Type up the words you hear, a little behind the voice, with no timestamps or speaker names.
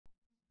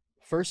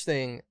first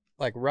thing,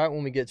 like right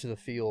when we get to the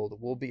field,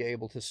 we'll be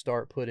able to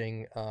start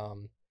putting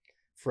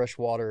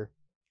freshwater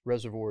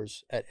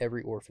reservoirs at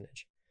every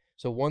orphanage.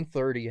 So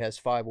 130 has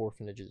 5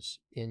 orphanages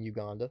in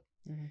Uganda,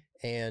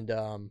 and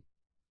oh,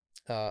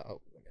 I gotta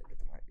get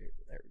the mic here.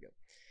 There we go.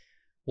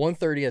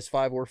 130 has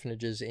 5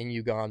 orphanages in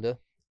Uganda,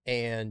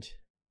 and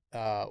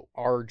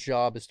our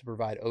job is to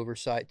provide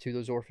oversight to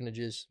those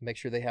orphanages, make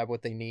sure they have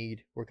what they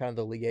need. We're kind of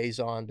the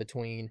liaison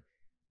between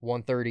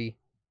 130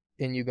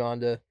 in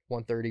Uganda,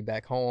 130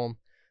 back home.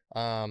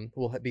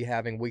 We'll be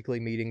having weekly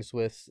meetings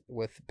with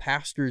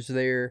pastors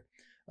there,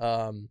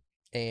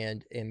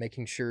 and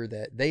making sure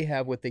that they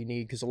have what they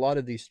need, because a lot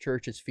of these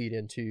churches feed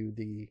into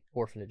the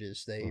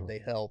orphanages.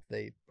 They help,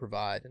 they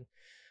provide,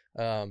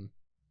 and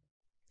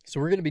so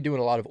we're going to be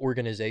doing a lot of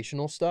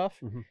organizational stuff,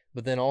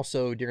 but then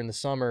also during the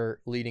summer,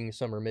 leading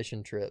summer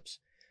mission trips.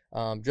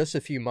 Just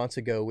a few months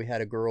ago, we had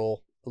a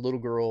little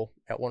girl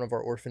at one of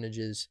our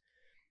orphanages.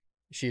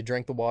 She had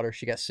drank the water.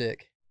 She got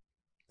sick,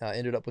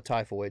 ended up with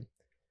typhoid.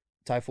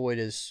 Typhoid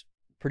is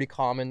pretty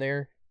common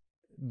there,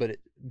 but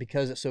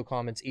because it's so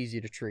common, it's easy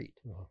to treat.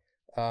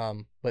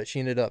 But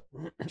she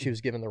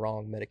was given the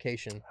wrong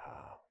medication,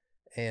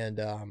 and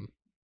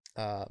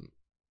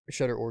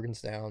shut her organs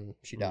down.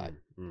 She died.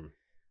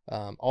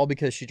 All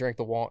because she drank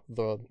the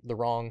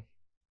wrong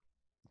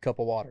cup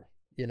of water,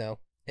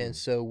 And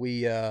so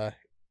we did a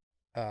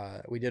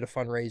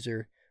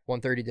fundraiser.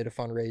 130 did a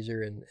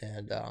fundraiser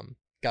and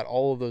got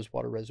all of those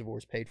water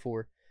reservoirs paid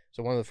for.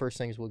 So one of the first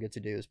things we'll get to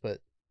do is put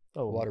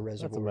water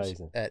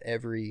reservoirs at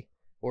every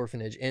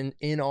orphanage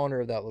in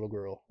honor of that little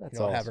girl. That's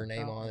awesome. Have her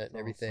name on it and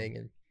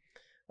everything.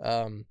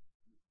 Awesome. And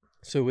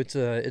so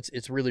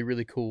it's really,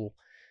 really cool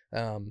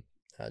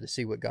to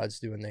see what God's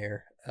doing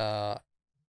there.